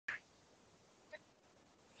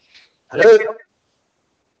Hello.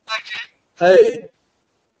 Hey.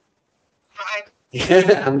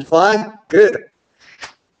 Yeah, I'm fine. Good.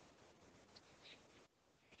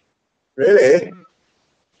 Really?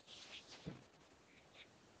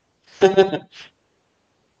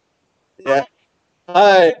 Yeah.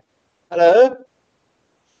 Hi. Hello.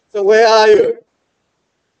 So where are you?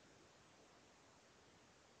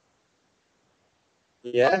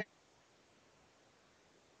 Yeah.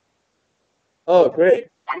 Oh, great.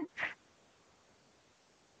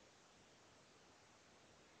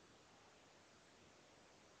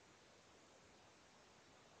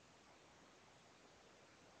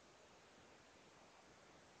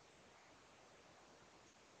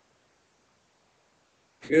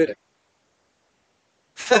 Good.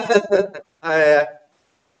 Hi.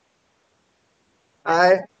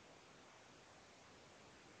 Hi.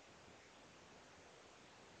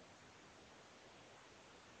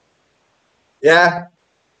 Yeah.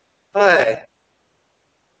 Hi.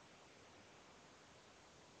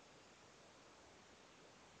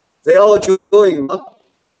 They all doing. Huh?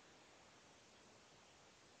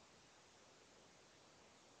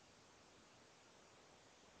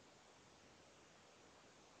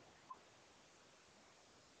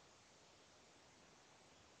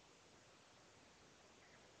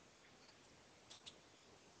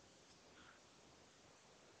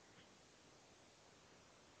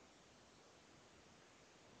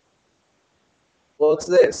 What's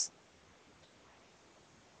this?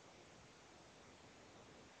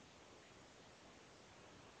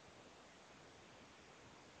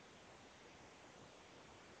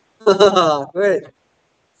 Great.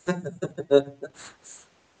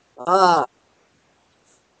 Ah,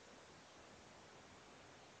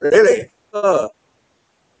 really? Oh,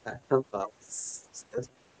 come from.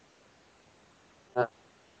 Uh,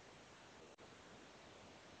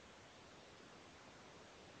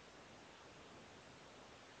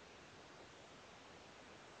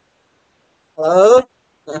 Hello.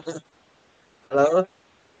 Hello.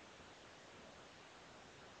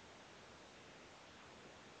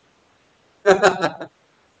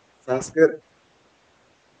 Sounds good.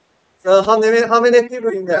 So how many people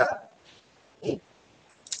in there?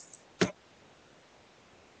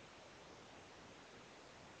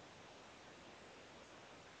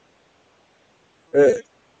 Good.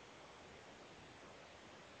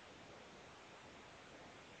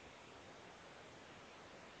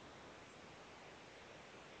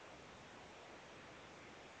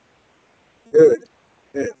 Good.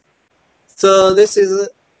 Good. So this is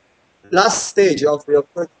the last stage of your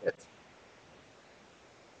project.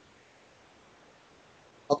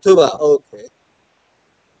 October. Okay.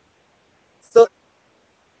 So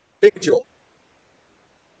big job.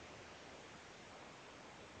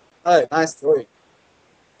 Hi, nice drawing.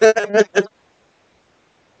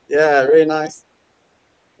 Yeah, very nice.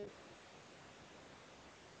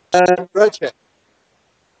 Project.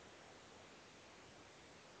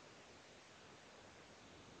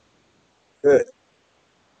 Good.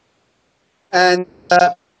 And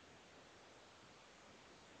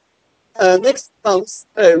next month,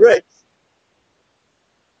 right.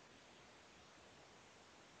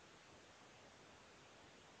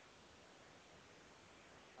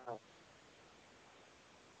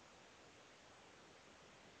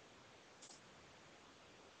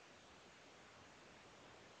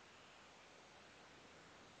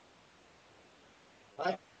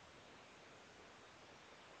 Right.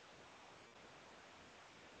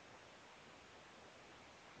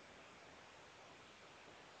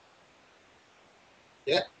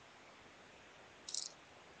 Yeah.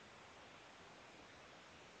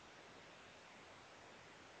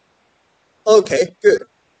 Okay. Good.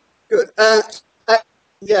 Good. I,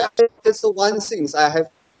 yeah, it's the one thing I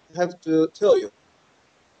have to tell you.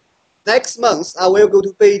 Next month, I will go to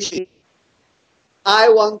Beijing. I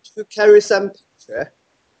want to carry some picture,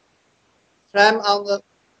 climb on the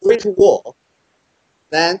Great Wall,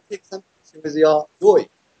 then take some picture with your drawing.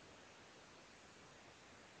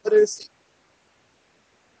 What do you think?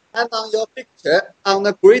 And on your picture on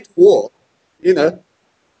the Great Wall, you know,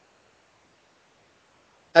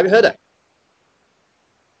 have you heard it?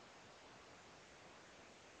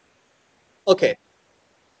 Okay,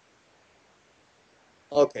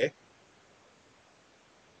 okay,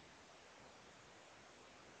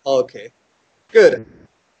 okay, good.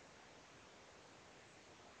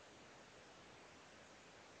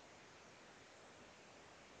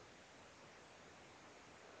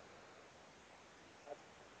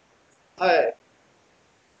 Hi,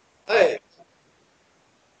 hi,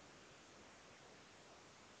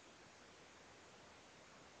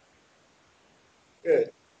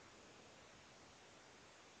 good.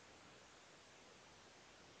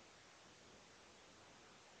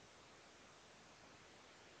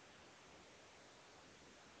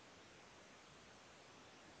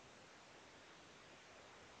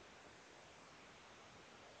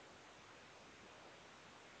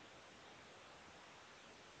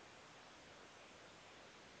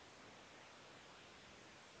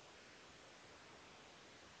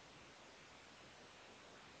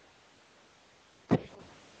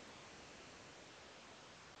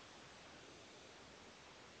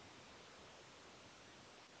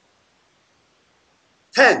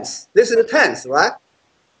 tenth. This is the tenth, right?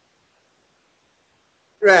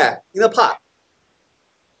 Right, in the park.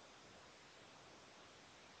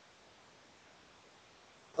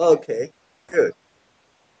 Okay, good.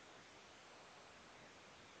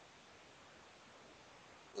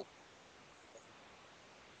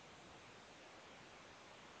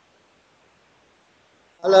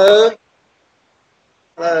 Hello,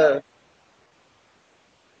 hello.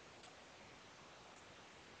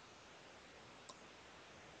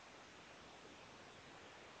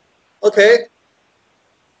 Okay,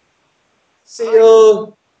 see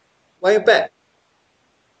you when you're back.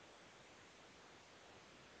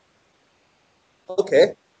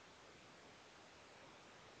 Okay,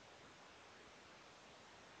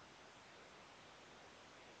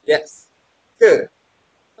 yes, good.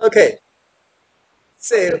 Okay,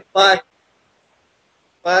 see you. Bye,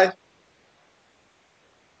 bye.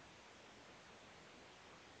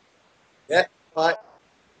 Yeah, bye.